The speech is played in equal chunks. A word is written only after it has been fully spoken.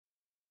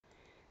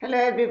Hello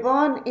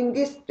everyone. In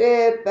this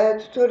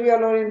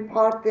tutorial or in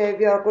part,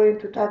 we are going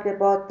to talk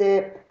about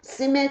the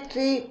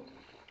symmetry,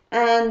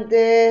 and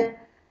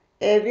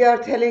we are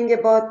telling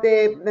about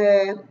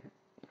the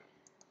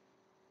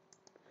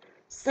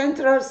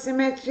central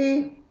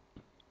symmetry,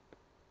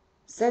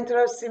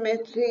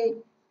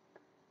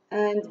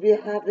 and we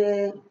have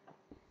a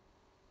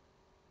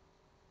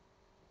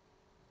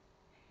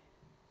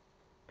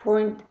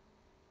point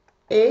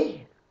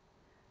A,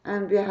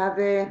 and we have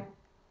a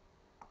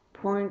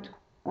point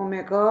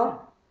omega,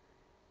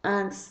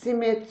 and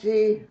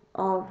symmetry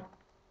of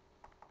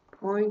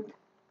point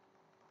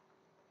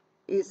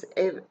is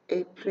a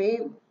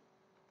prime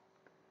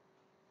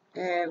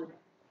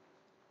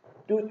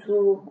due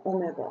to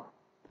omega,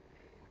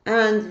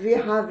 and we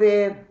have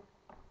a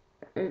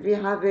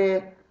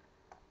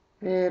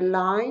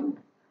line,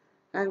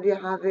 and we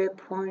have a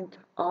point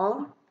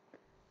R,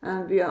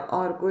 and we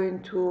are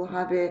going to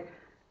have a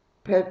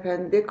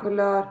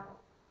perpendicular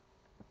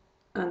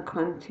and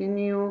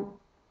continue,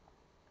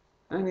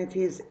 and it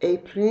is a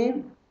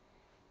prime,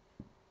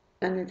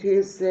 and it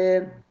is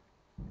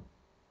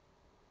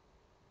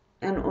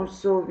and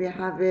also we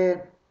have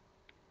a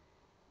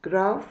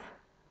graph,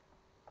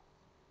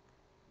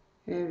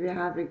 and we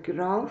have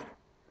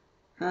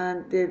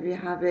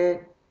a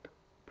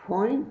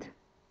point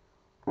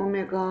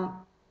omega,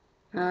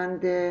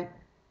 and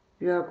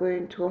we are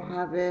going to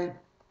have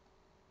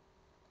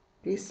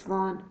this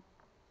one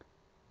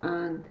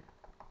and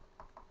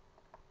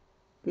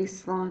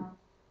this one,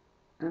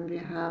 and we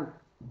have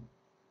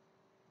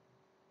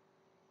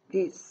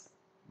this.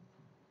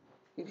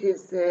 It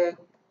is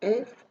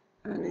F,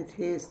 and it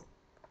is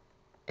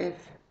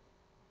F2,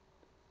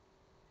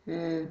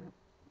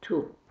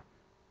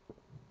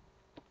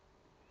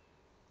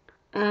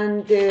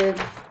 and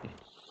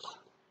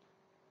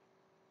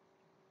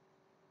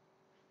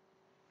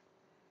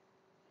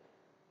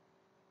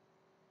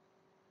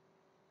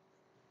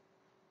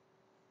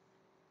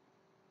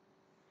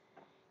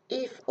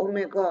if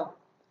omega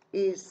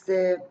is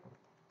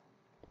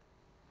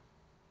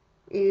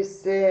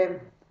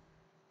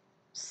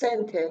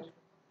center,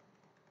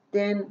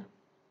 then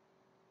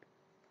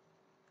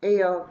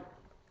A of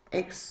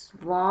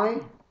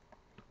xy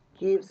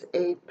gives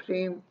a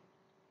prime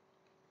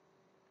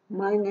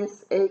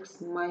minus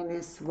x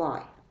minus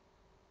y,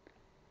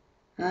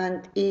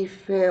 and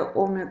if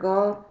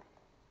omega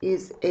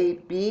is a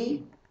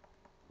b,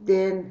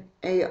 then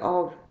A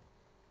of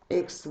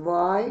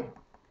xy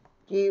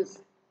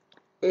gives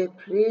a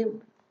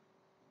prime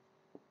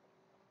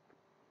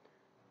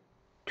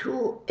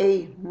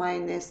 2a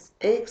minus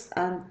x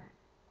and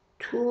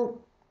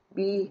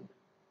 2b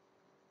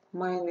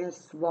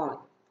minus y.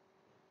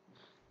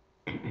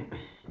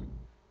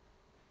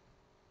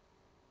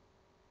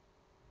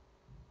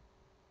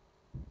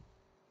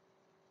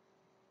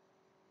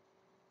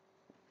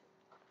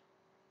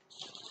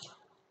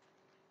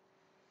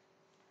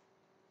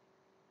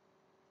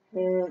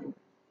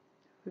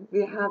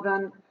 We have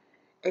an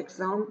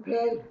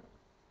example.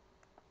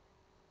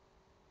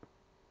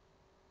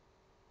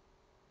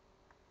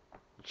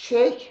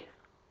 Check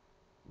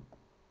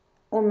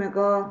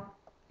omega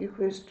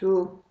equals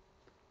to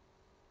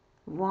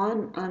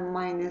 1 and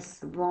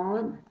minus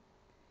 1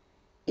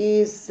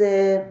 is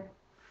a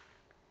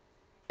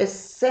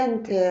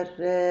center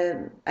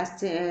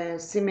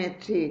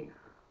symmetry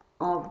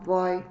of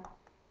y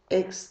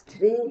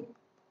x3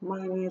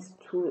 minus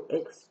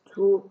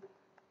 2x2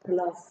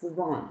 plus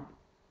 1.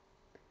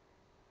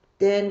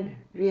 Then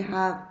we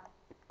have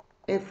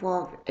f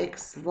of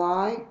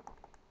xy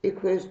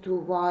equals to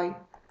y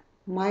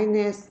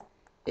minus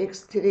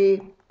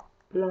x3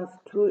 plus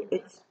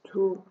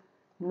 2x2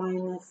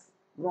 minus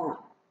 1.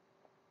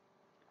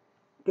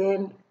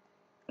 Then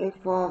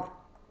f of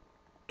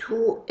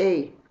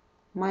 2a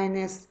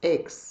minus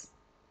x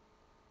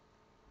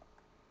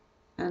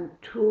and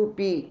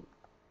 2b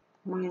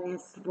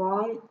minus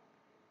y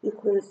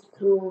equals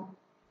to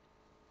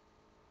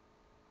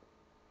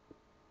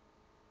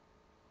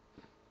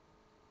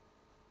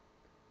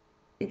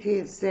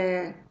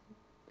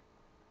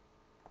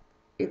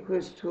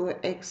equals to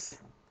x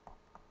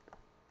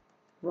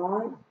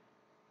y,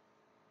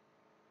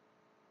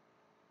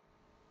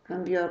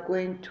 and we are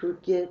going to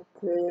get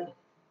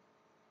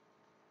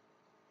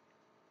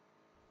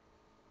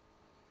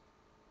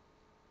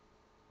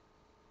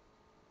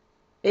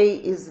A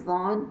is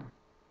 1,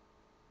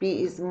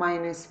 B is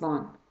minus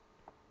 1.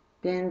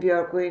 Then we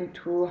are going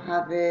to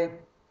have a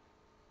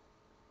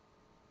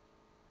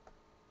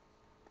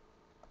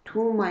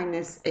 2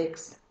 minus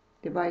x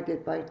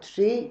divided by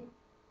 3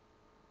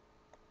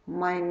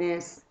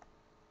 minus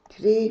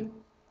 3,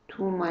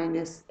 2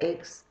 minus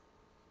x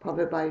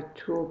powered by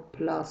 2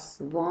 plus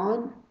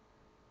 1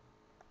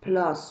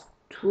 plus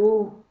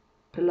 2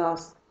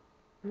 plus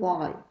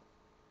y.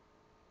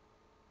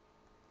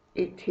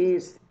 It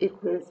is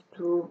equals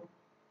to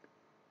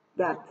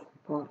that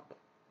part.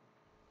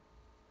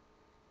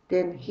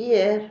 Then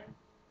here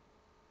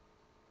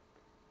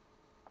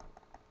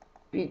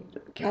we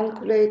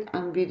calculate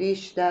and we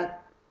reach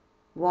that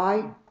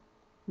y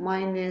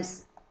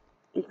minus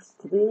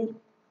x3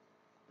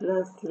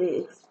 plus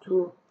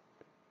 3x2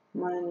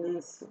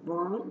 minus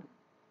 1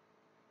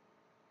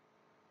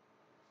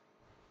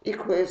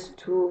 equals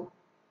to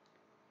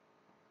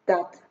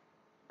that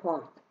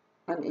part,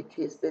 and it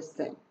is the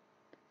same.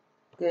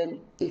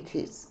 Then it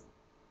is.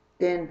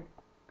 Then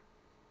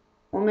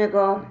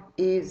omega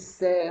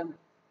is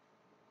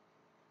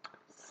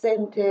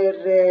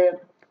center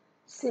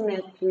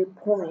symmetry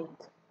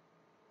point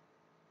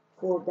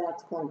for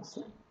that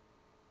function.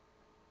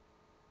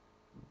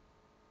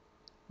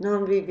 Now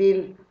we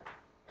will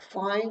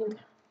find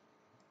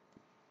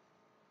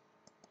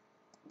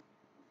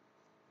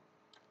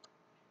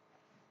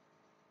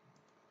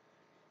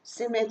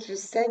symmetry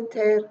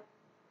center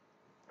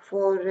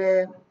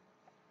for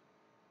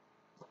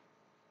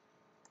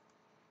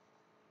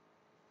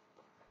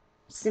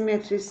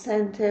symmetry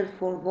center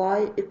for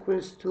y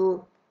equals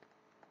to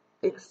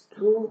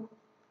x2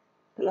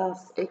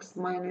 plus x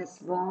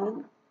minus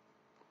 1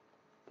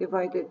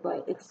 divided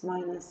by x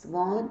minus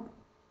 1 .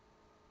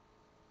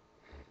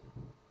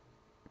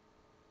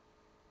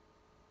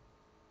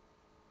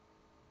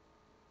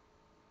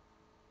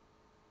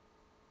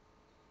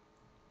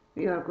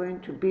 We are going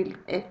to build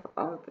f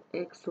of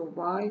x or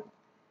y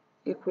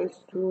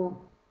equals to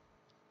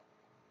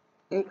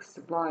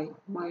xy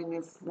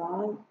minus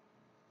 1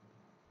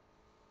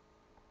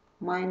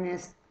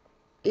 minus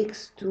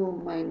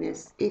x2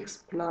 minus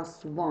x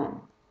plus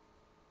 1.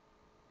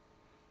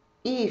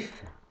 If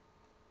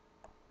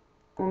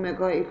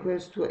omega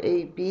equals to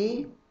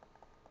AB,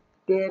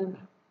 then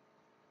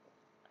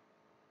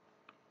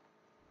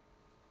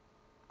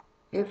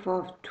f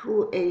of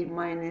 2a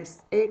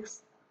minus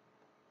x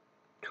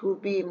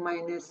 2b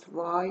minus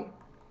y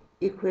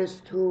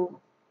equals to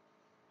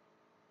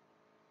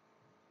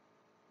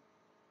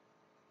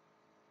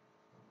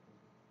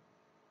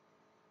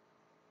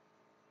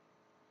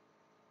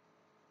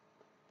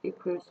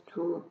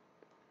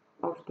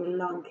of the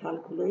long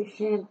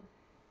calculation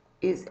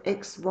is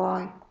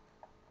xy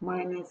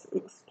minus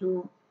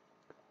x2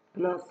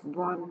 plus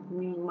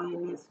 1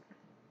 minus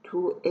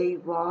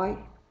 2ay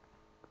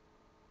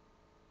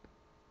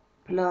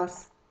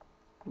plus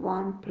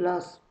 1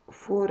 plus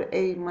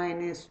 4a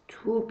minus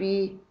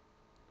 2b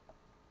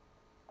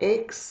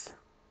x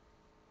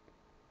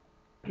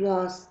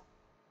plus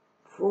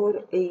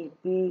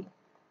 4ab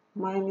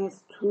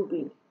minus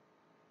 2b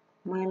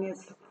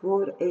minus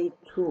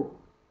 4a2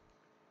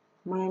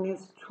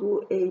 minus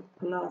 2a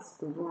plus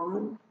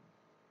 1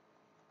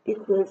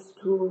 equals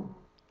to,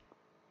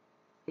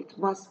 it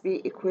must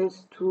be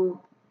equals to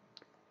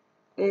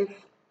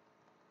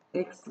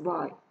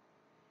fxy,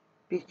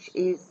 which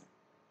is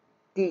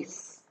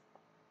this.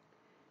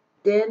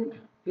 Then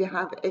we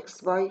have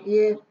xy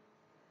here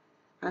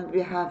and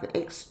we have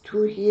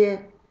x2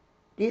 here.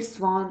 This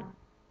one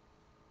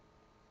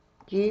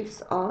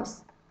gives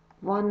us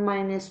 1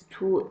 minus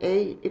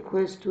 2a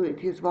equals to, it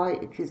is y,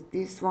 it is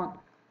this one,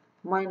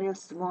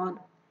 minus 1,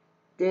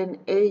 then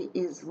a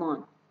is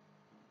 1.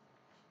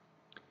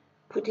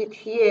 Put it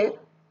here,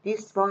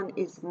 this one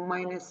is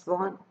minus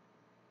 1,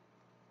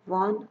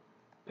 1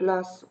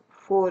 plus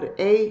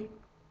 4a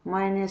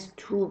minus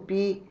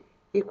 2b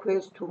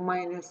equals to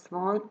minus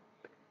 1,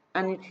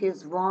 and it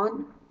is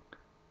 1,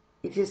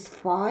 it is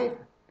 5,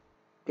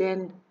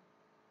 then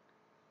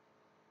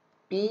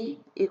b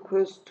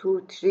equals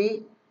to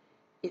 3,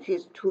 it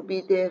is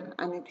 2b there,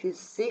 and it is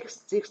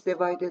 6, 6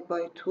 divided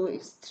by 2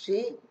 is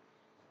 3,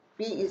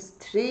 b is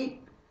 3,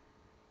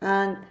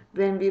 and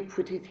when we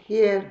put it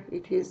here,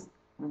 it is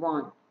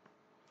 1.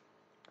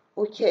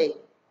 Okay.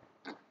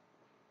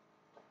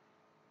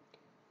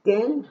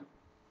 Then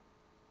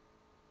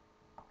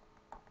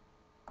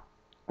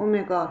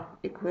omega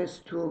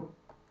equals to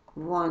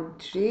 1,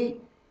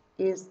 3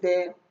 is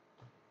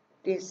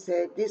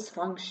this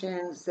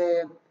function's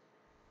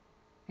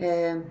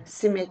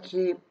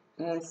symmetry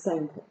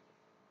center.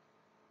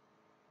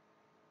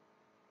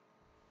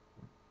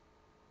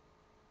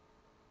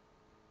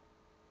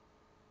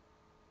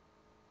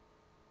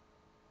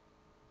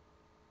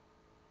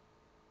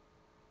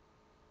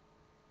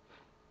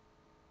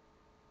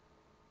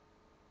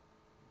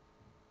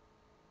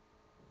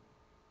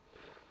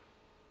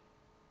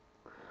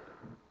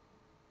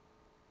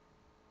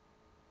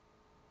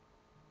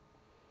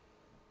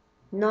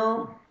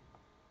 Now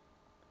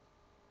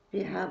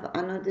we have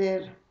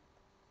another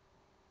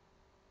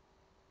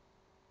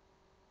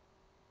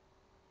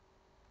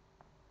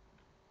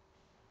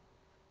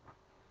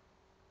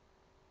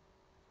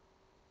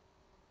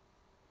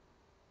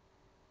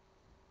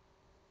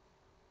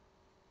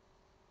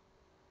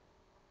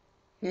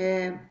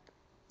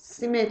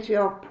symmetry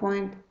of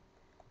point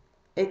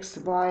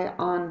xy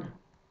on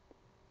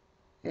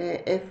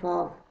f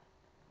of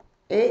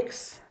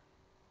x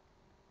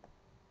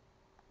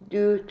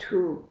due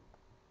to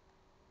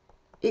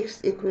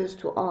x equals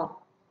to r.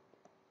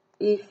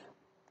 If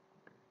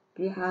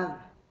we have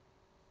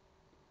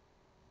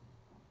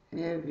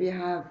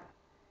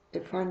a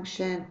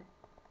function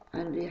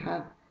and we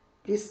have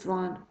this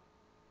one,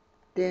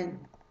 then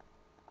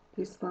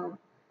this one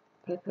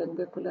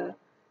perpendicular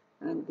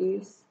and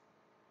this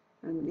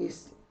and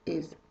this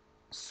is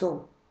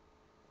so,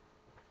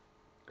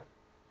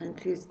 and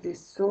this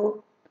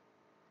so,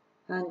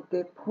 and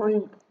the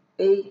point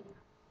a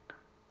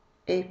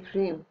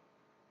prime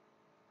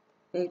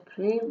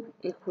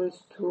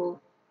equals to,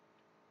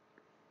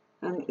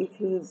 and it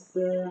is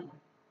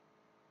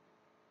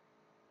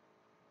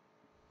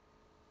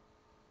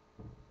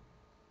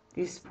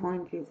this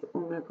point is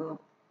omega,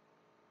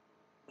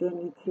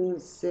 then it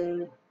is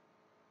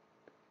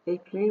a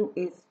prime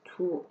is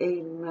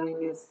 2a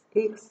minus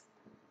x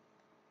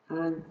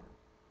and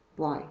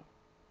y.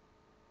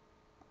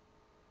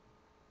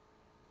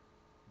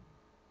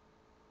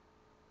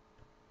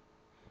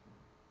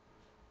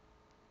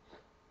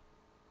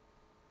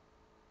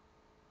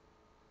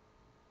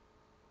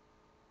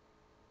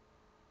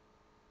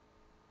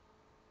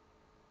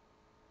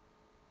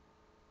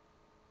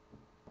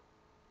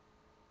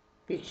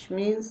 Which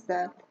means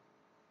that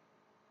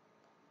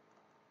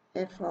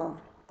f of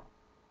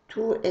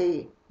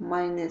 2a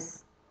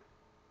minus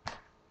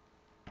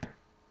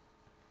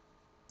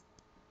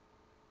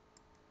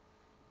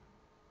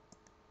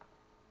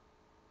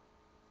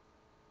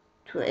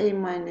 2a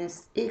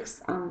minus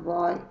x and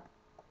y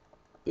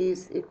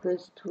is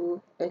equals to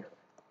f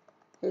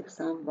x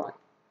and y.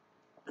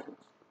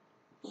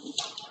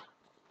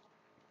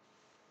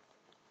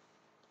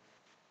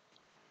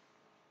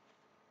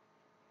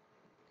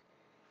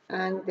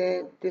 And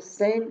the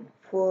same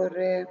for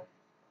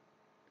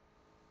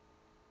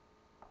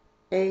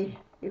a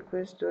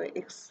equals to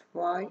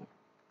xy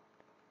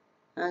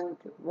and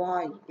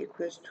y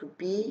equals to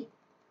b,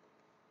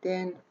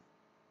 then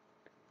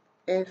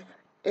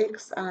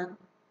fx and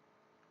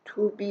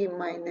 2b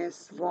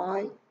minus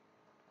y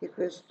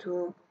equals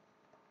to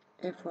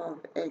f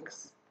of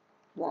x,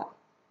 y.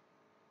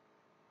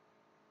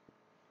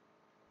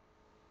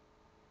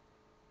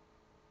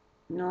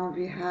 Now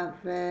we have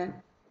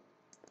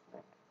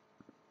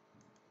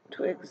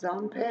two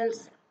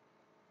examples.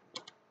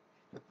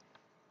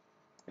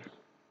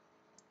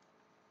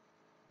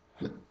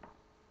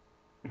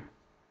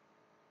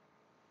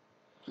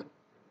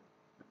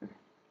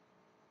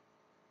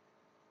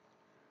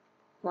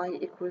 Y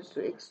equals to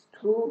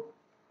x2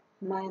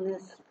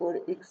 minus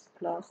 4x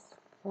plus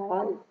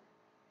 5,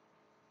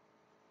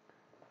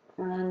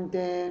 and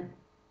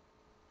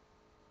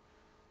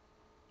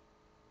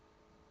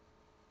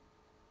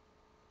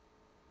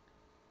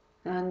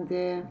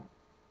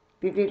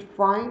we will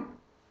find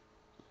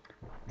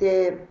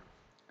the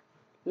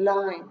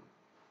line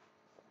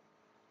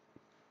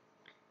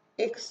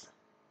x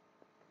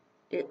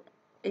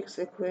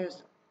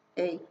equals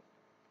a.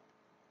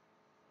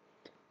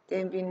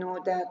 Then we know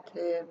that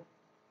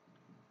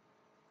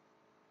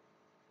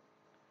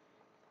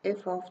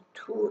f of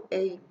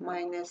 2a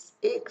minus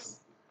x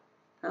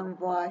and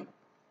y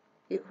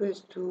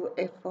equals to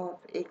f of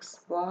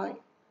xy,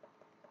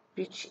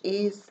 which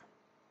is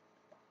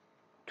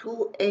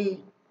 2a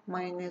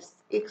minus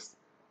x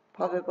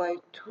powered by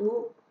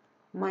 2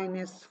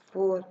 minus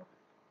 4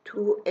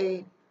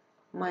 2a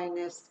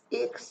minus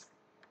x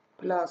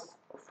plus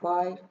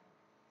 5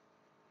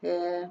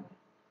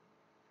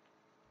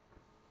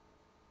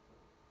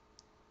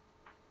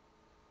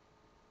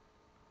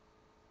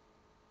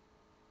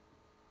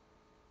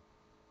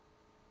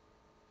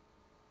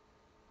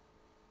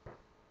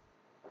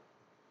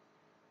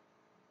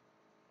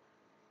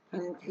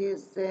 and it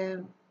is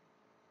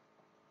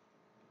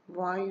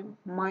y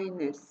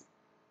minus,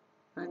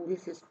 and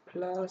this is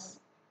plus,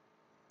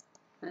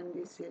 and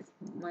this is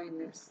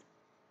minus,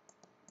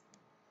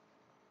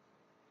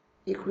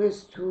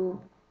 equals to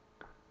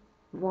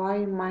y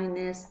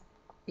minus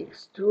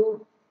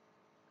x2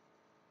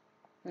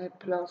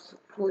 plus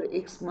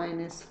 4x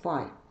minus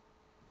 5.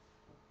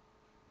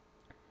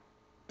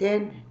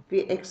 Then we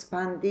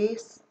expand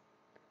this,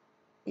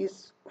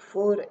 is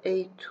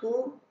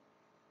 4a2,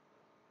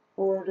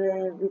 or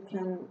we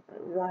can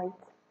write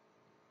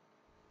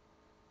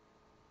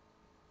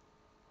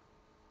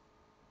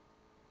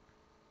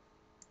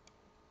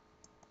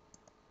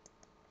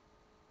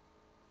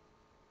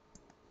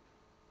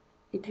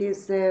it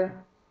is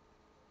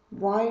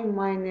y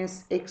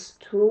minus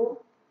x2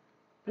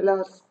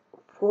 plus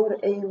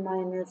 4a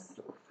minus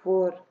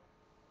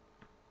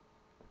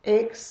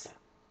 4x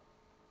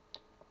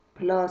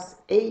plus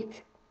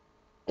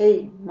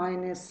 8a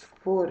minus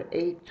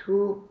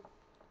 4a2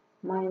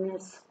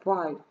 minus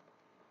 5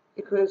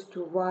 equals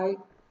to y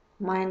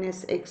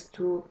minus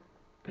x2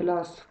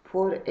 plus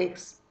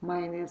 4x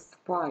minus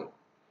 5.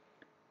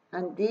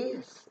 And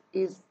this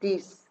is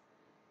this.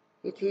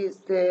 It is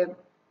the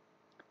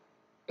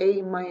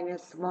a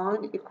minus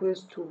 1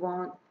 equals to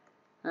 1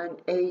 and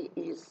a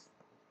is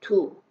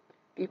 2.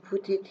 We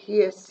put it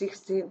here,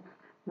 16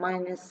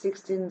 minus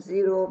 16,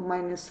 0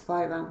 minus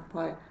 5 and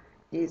 5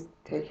 is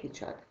take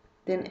each other.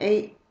 Then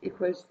a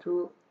equals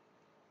to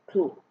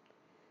 2.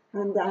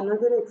 And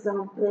another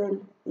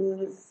example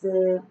is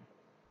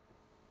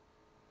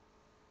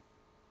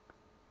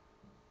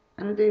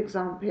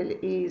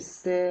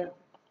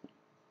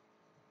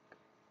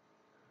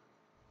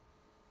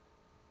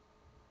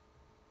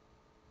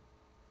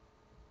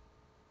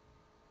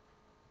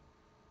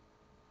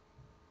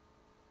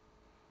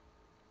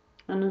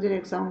Another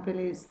example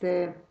is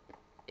the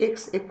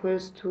x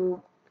equals to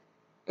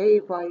a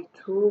by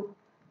 2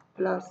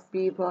 plus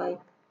b by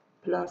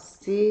plus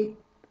c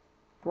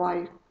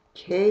y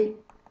k.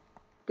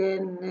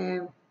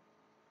 Then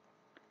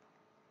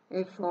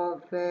f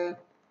of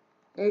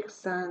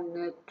x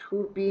and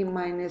 2b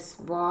minus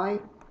y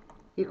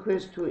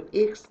equals to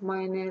x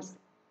minus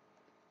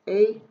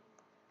a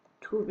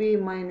 2b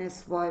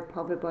minus y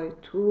power by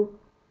 2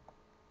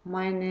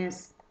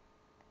 minus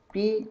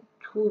b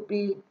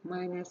 2b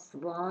minus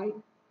y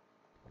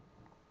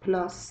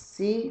plus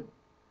c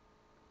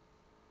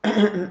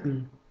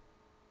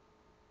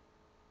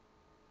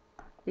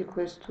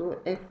equals to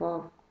f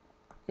of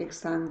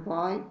x and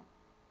y.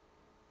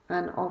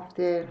 And of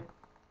their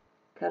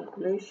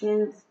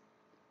calculations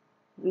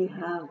we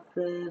have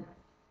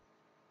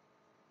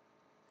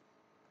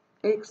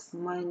x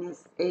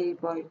minus a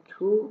by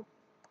 2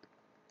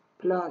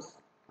 plus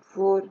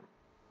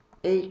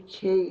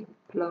 4ak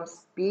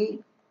plus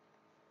b,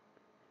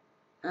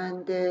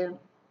 and it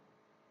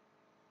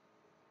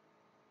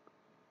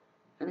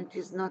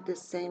is not the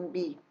same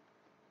b.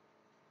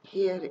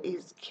 Here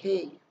is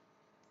k.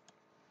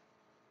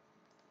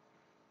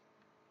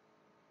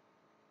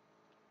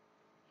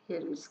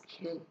 Here is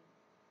k.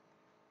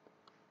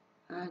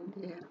 And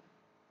here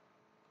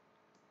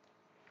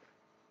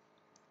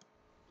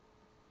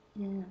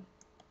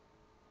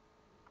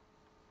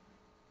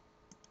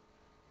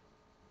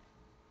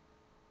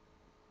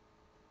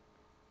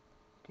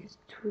it is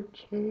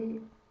 2k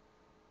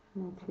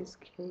and it is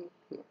k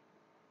here.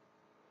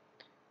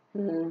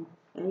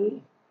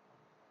 A,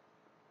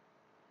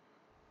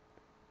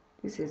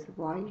 this is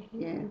y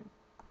here,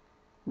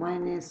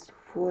 minus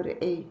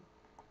 4a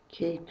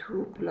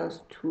k2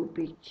 plus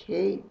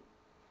 2bk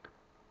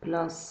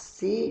plus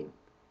c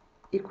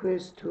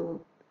equals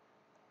to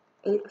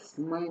x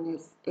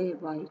minus a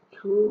by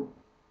 2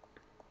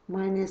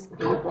 minus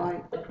b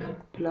by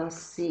plus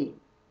c.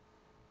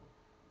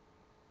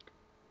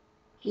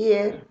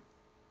 Here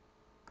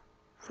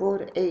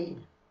 4a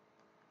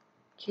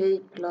k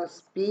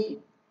plus b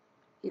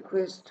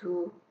equals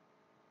to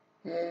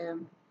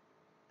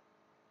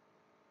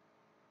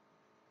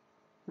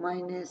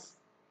minus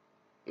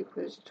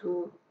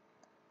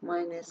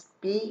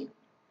b,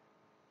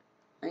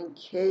 and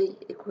k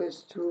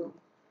equals to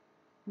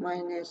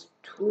minus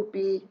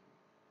 2b,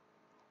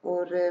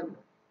 or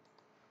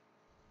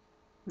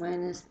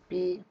minus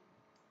b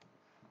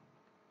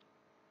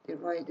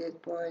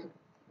divided by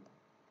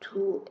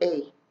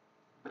 2a.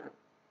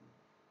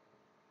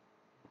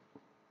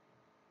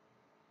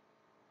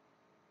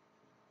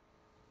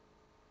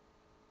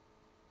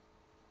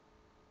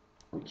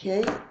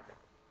 Okay.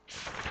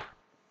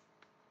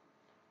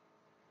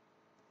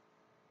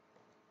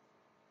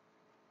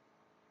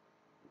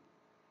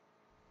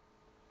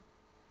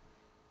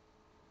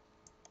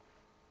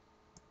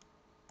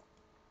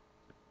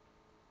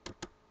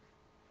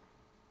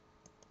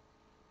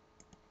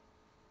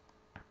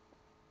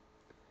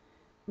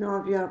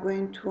 Now we are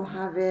going to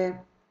have a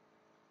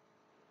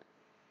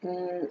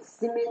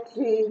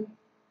symmetry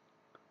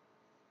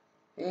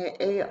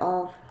a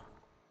of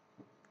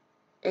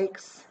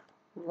x,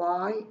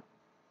 y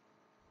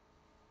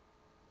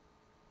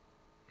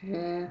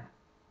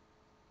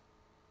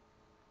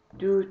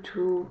due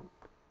to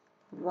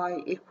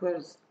y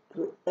equals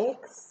to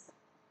x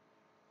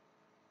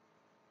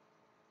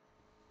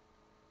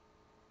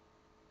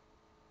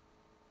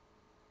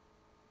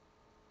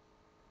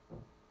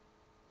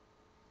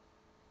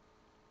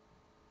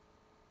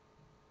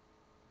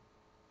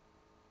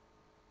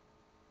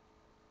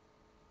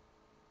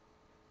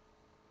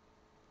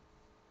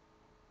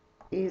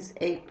is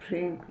a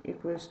prime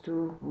equals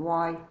to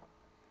y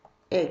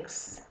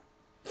x.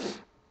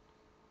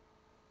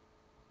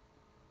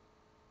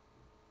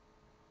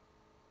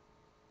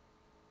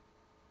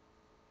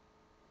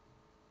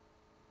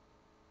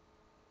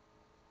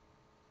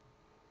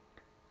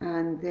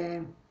 And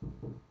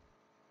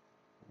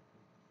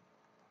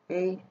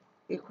a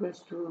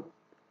equals to,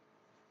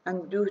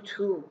 and due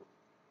to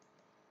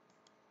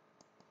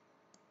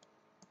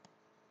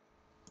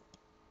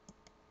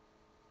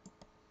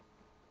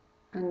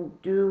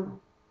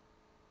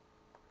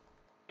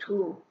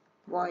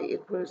y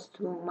equals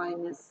to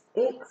minus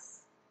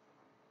x,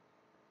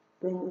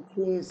 then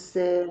it is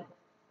a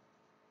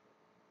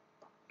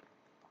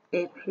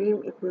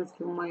prime equals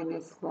to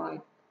minus y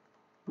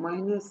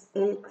minus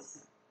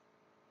x,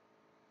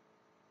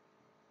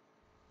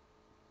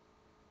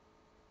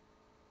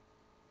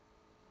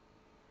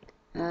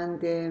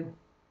 and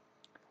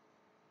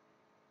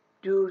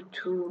due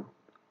to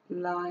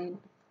line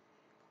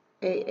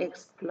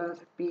ax plus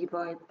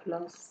by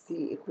plus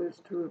c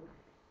equals to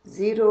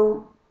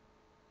 0,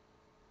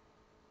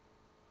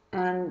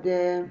 and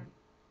then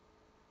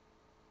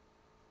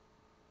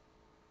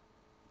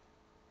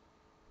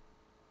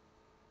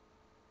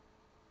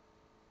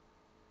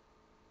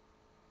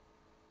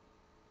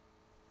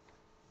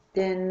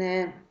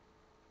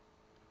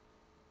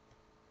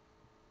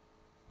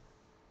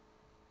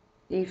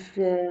if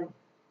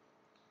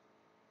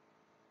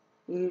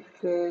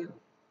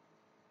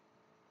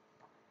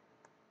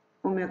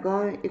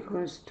omega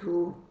equals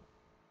to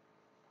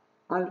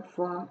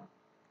alpha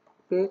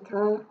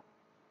beta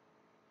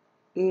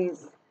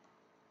is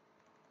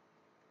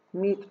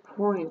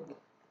midpoint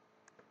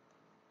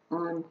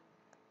on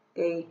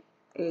A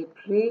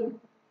prime,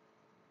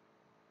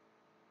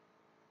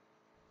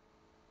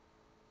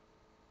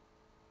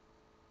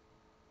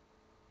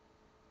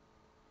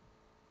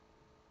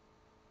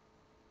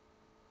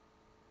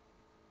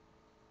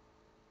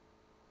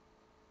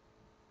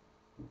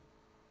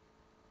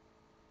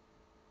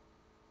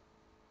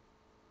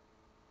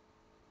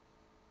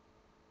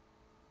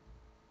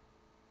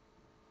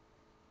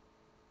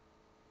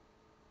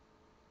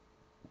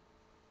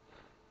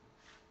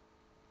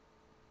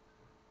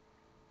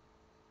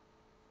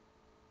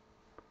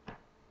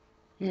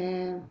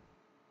 and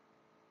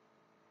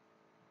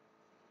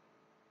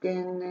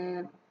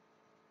then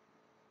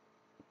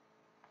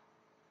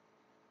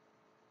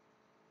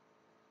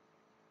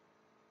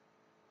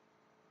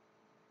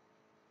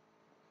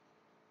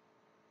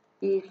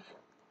if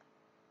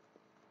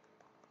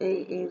A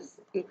is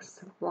x,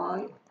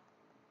 y,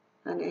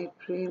 and A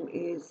prime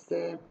is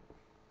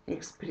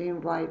x prime,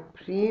 y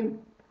prime,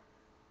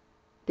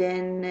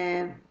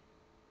 then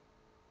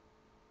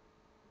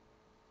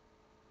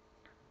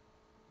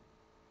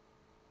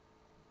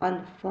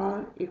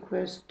alpha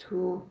equals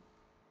to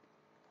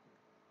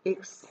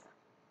x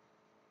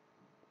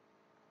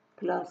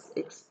plus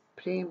x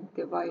prime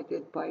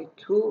divided by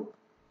 2,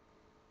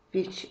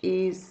 which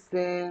is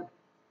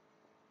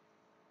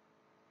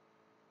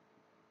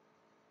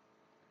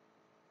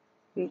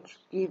which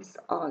gives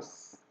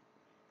us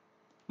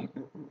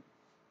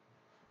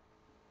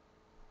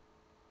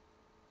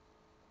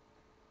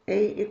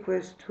A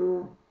equals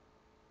to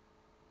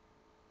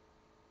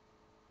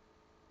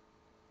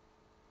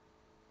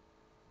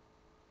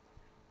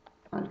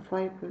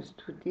alpha equals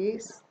to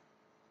this,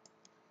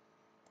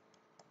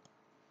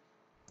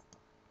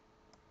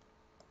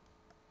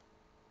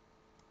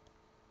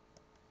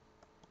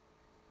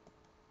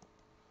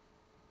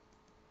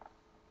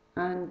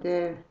 and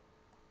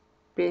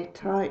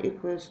beta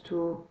equals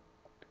to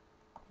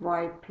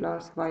y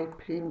plus y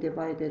prime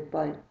divided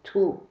by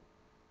 2.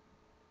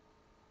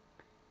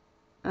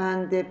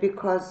 And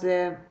because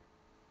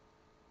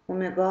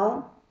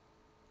omega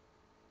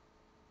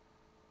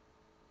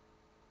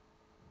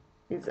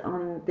is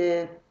on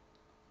the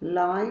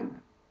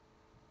line,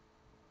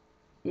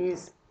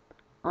 is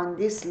on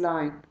this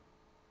line,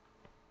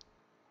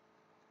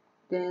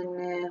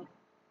 then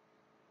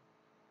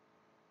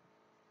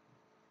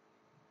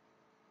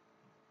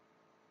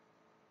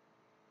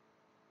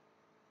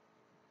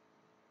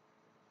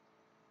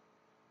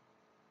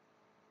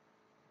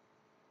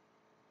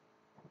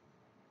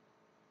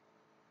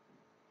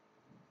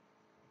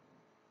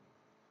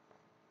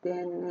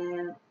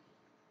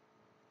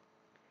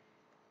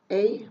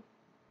A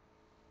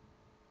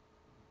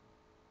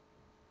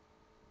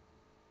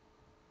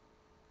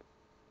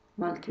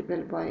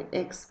multiplied by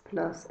x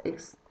plus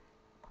x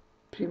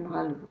prime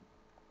half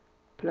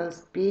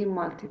plus b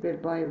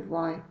multiplied by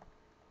y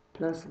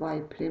plus y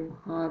prime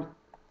half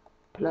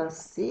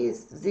plus c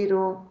is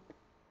 0,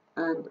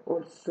 and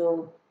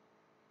also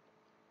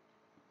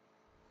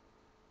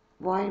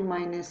y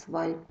minus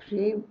y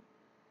prime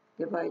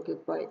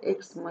divided by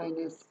x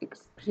minus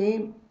x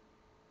prime,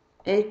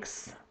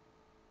 x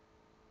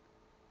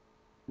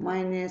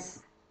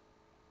minus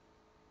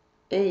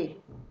a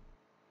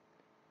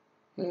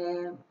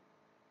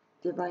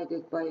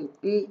divided by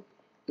b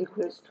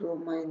equals to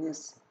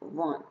minus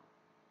 1.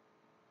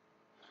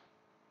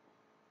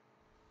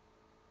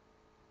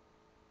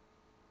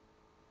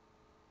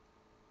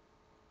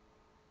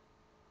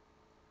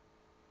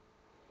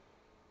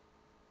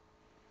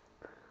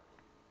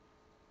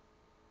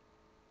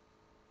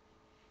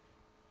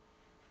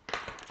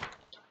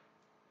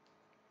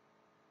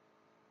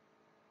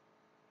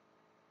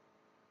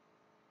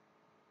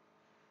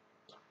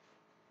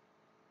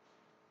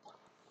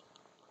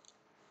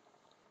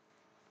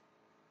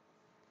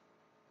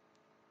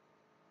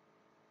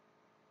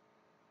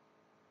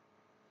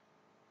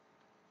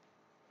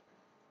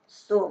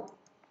 So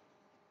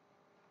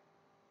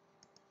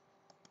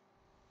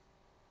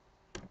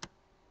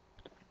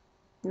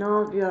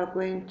now we are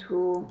going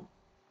to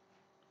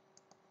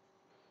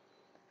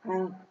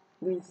have,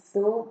 we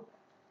saw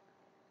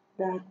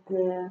that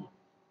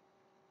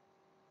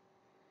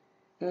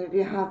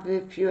we have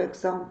a few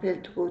examples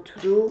to go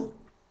through.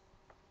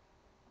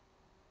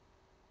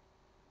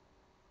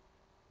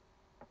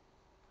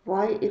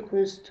 Y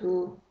equals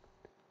to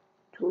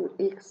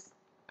 2x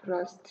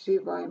plus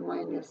 3y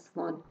minus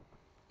 1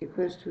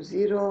 equals to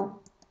 0.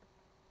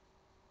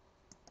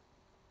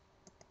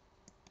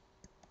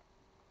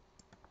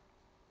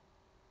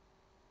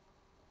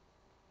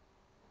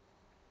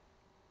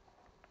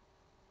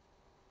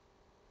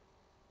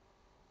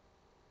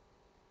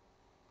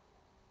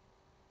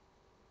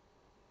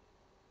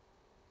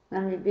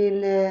 And we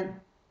will,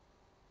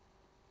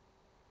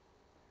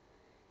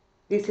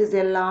 this is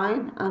a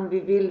line, and we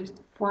will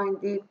find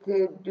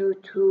it due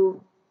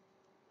to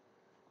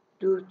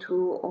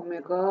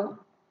omega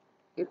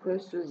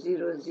equals to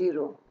 0,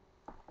 0.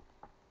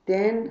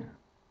 Then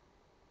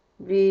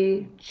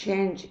we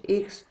change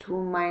x to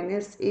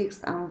minus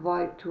x and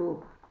y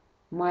to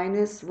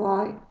minus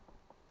y.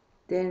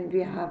 Then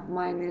we have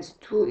minus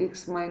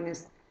 2x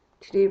minus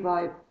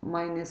 3y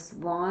minus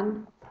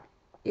 1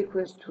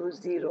 equals to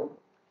 0.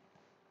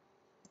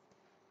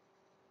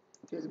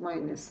 It is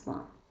minus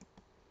 1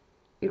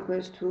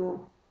 equals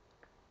to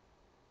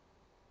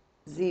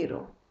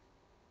 0.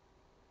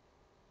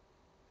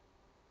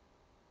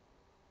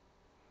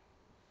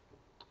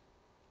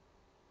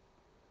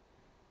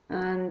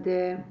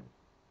 And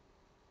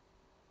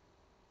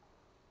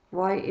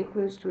y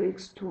equals to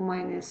x2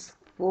 minus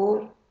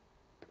 4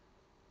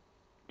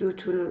 due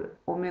to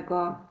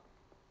omega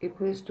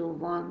equals to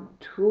 1,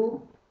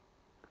 2.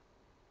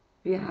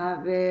 We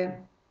have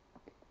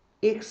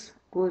x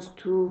goes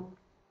to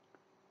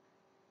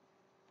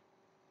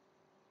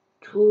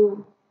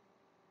 2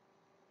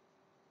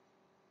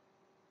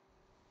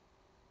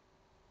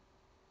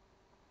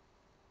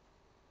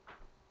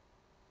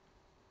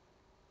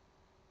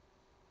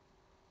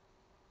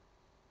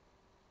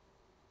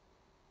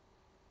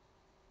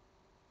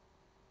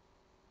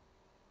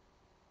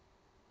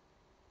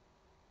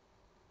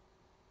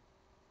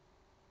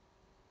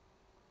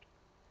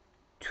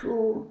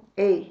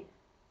 2a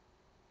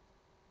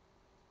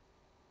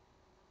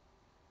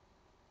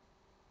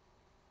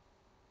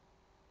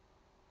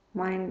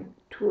minus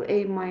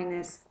 2a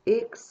minus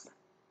x,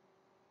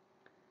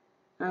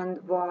 and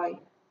y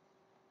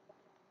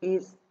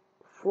is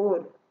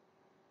 4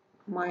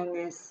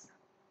 minus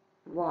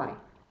y.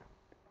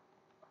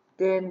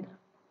 Then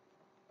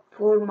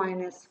 4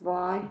 minus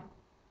y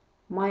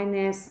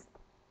minus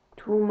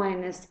 2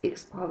 minus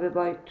x power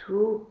by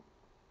 2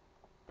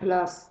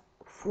 plus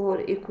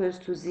 4 equals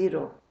to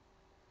 0.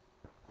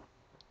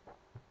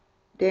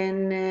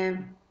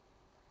 Then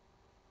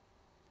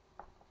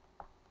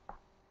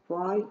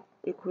y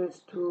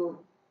equals to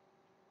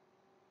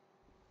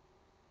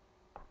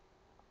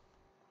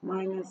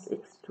minus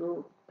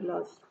x2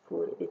 plus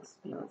 4x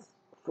plus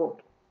 4.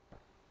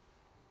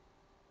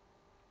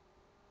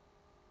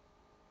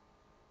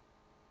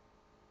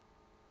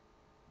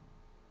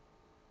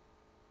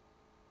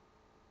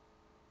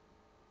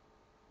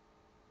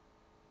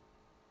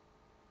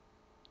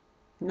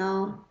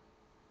 Now,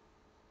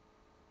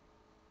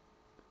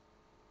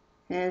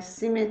 a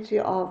symmetry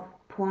of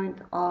point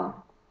R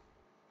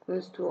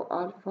goes to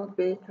alpha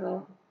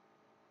beta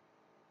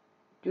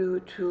due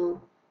to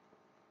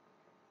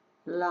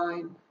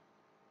line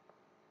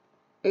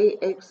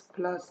ax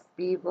plus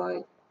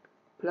by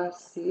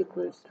plus c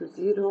equals to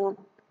 0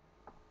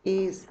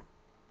 is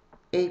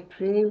a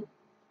prime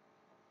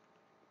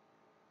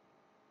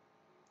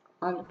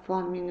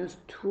alpha minus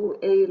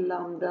 2a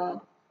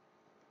lambda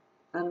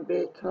and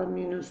beta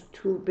minus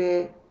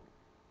 2b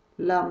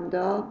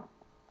lambda,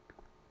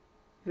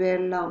 where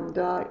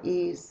lambda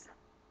is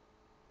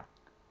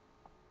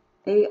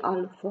a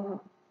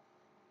alpha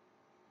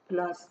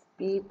plus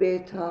b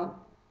beta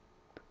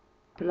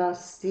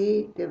plus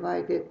c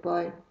divided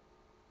by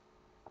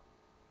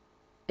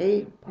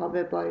a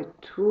power by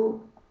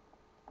 2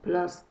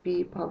 plus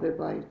b power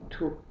by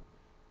 2.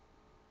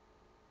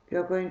 We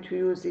are going to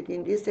use it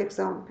in this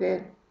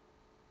example.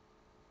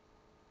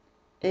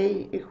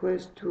 A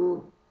equals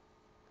to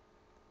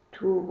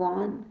 2,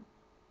 1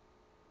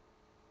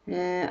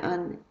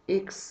 and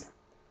x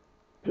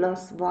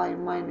plus y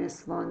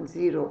minus 1,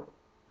 0.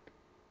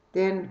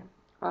 Then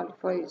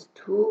alpha is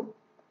 2,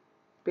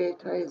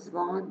 beta is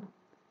 1,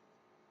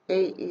 a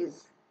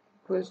is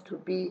equals to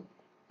b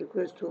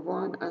equals to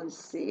 1 and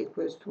c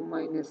equals to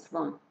minus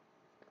 1.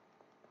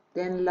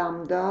 Then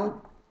lambda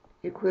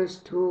equals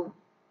to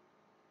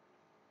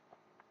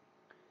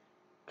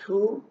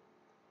 2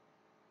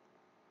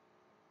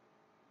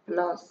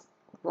 plus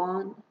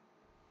 1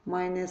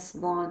 minus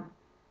 1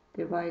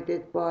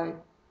 divided by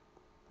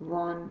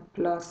 1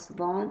 plus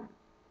 1.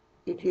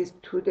 It is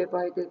 2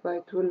 divided by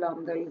 2,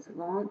 lambda is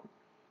 1,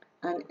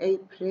 and a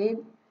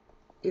prime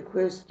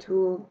equals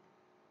to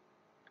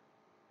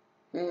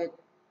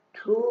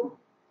 2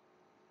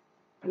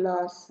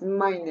 plus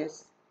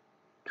minus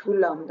 2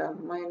 lambda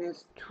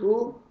minus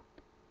 2,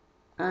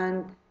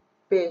 and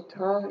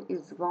beta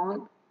is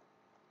 1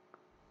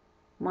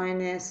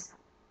 minus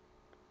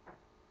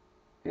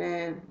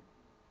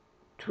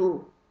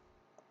 2.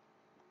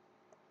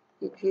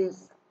 It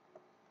is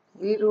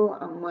 0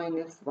 and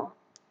minus 1.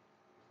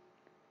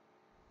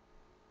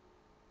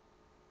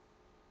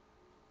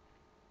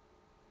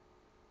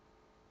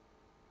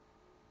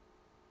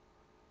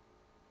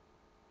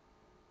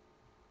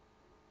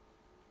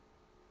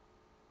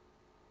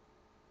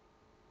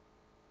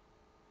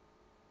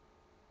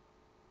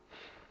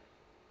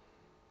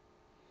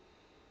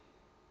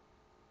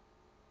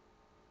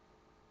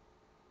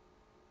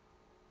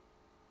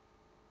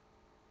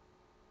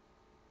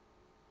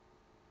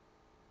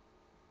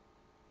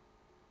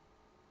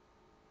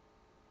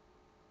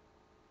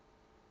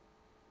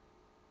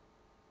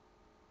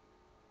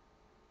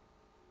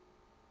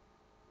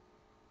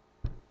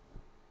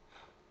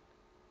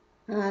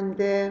 And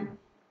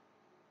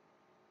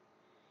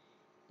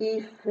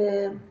if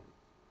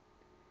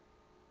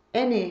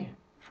any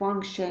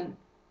function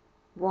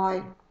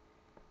y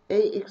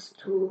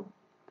ax2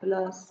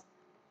 plus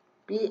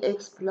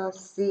bx plus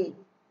c,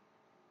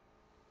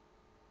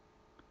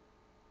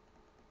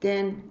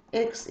 then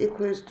x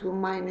equals to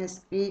minus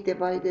b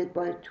divided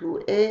by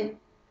 2a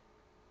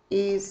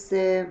is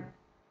a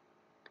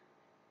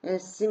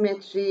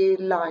symmetry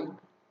line,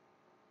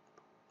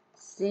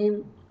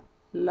 sim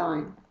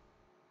line,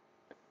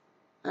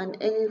 and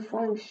any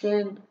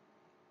function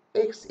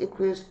x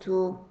equals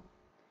to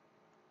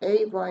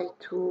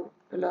ay2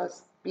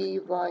 plus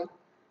by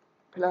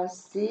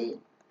plus c,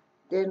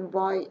 then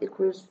y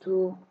equals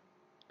to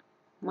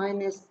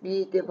minus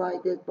b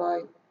divided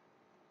by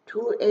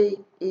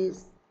 2a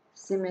is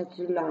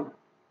symmetry line.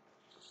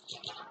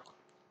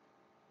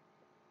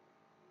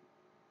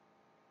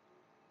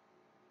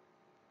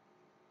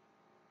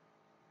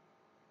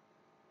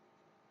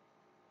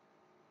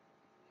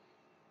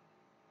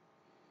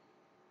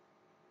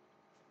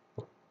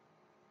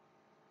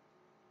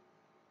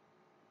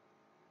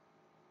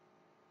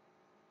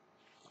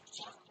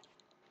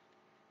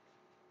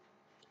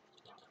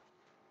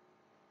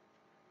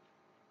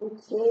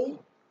 Okay,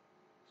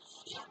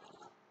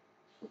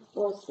 it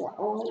was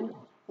all,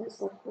 I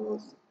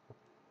suppose.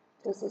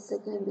 Just a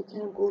second, we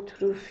can go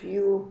through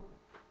few.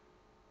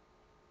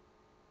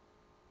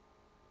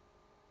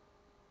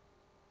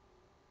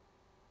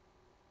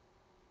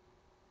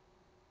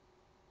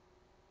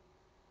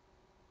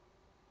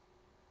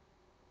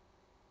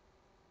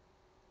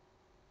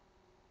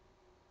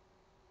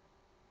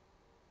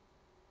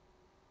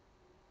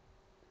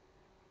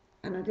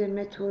 Another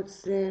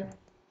methods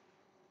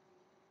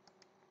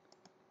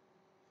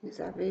is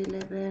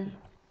available,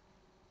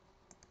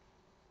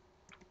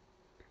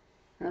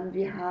 and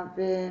we have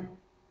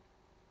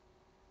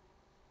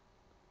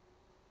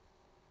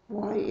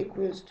y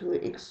equals to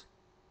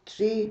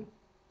x3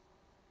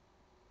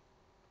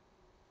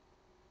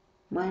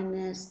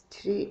 minus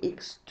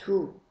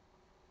 3x2,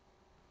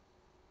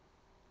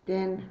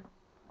 then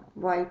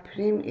y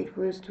prime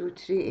equals to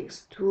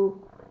 3x2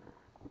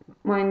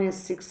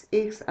 minus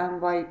 6x,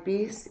 and y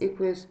bis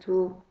equals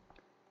to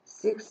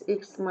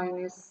 6x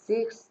minus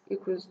 6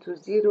 equals to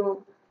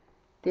 0,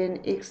 then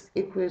x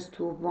equals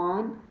to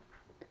 1,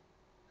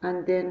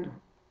 and then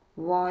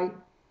y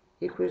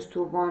equals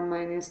to 1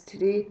 minus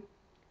 3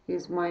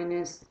 is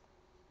minus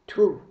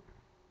 2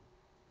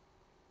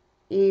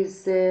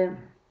 is a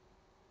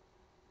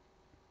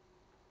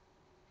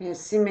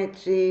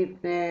symmetry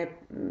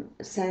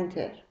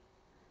center,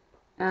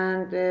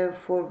 and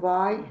for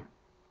y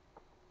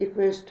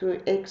equals to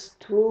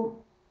x2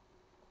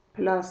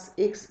 plus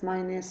x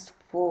minus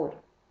 4,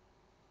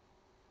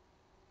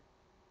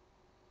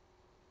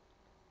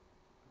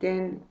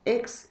 then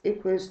x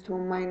equals to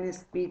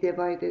minus b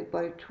divided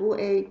by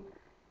 2a,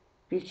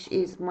 which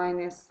is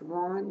minus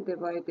 1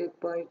 divided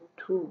by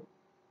 2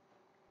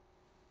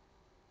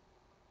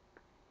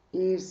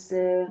 is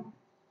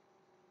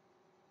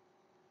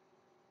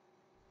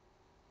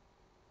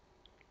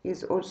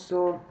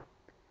also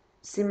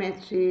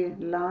symmetry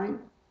line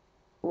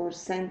or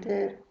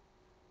center.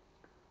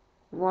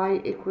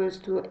 Y equals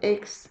to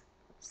x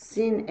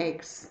sin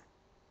x,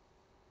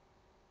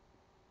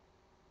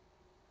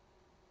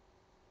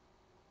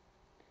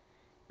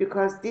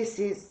 because this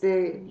is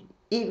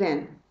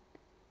even,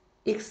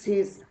 x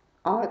is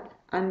odd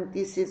and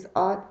this is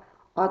odd,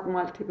 odd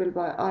multiplied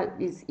by odd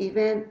is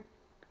even,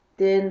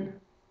 then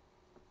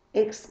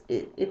x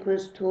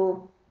equals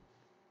to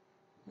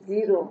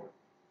 0,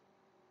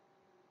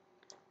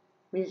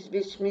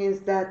 which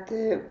means that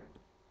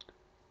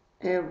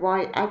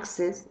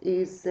y-axis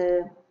is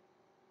the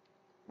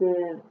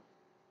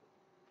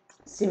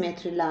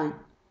symmetry line,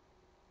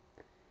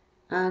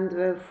 and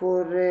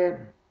for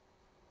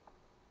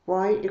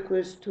y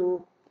equals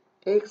to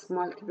x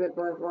multiplied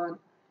by 1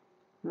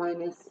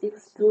 minus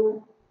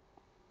x2,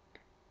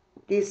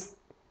 this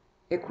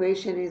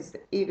equation is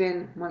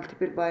even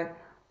multiplied by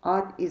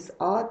odd is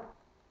odd,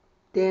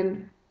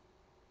 then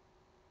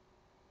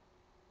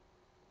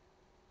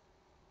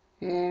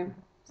 0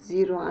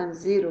 and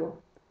 0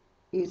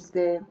 is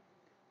the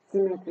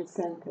symmetry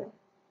center,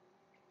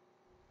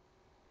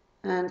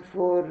 and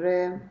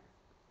for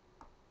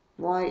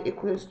y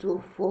equals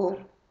to 4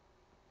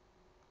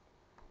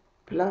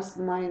 plus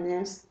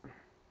minus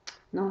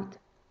not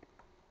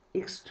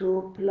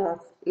x2 plus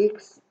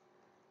x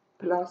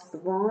plus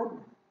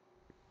 1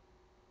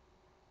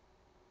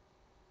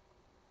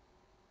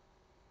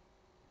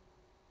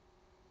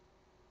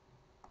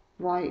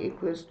 y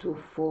equals to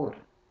 4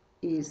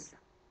 is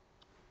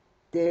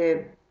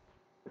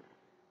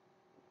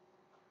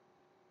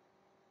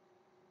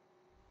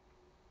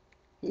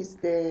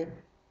the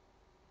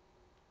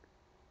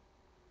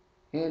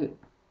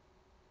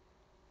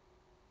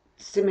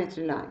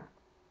symmetry line,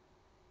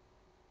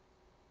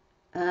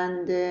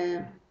 and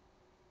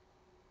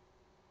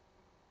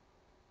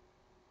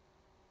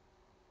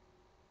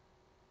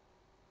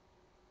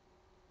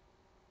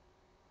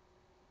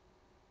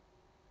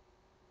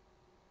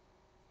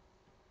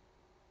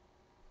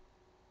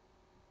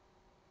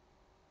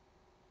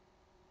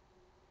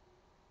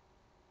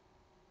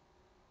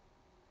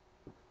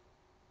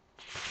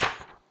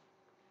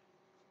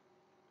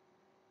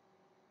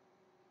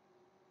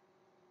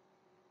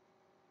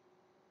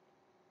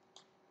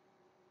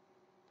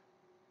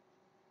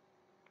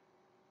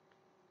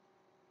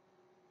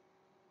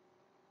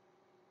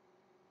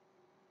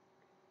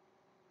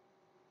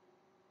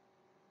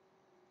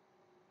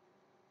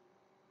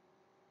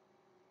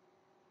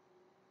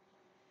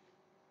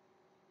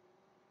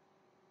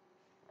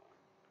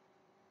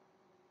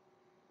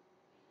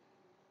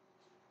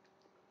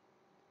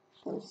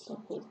I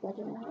suppose that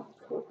I have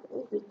taught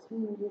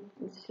everything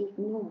you should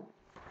know.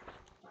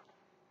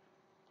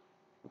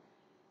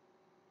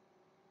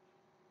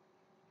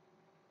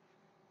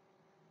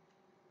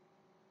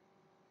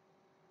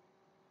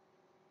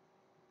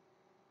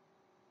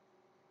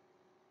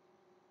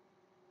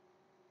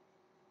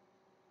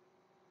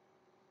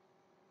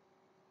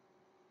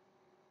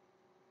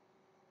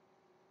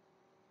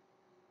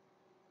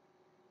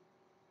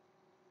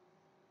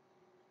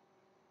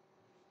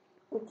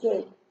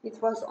 Okay,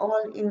 it was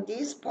all in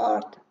this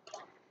part.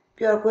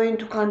 We are going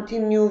to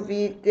continue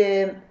with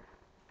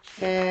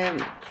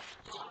um,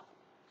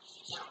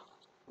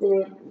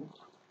 the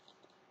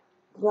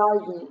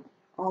driving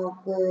of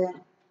the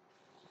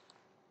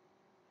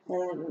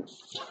um,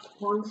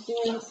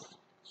 functions,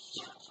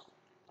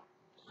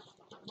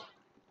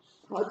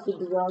 how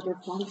to draw the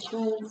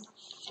functions,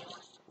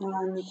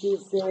 and it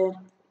is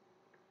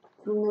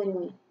too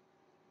many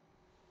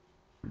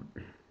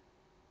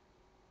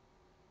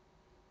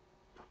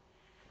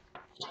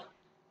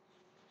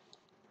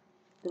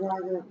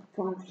driver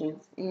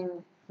functions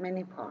in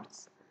many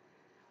parts.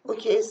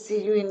 Okay,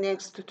 see you in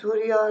next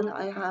tutorial.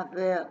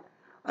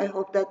 I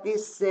hope that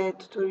this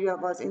tutorial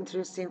was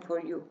interesting for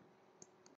you.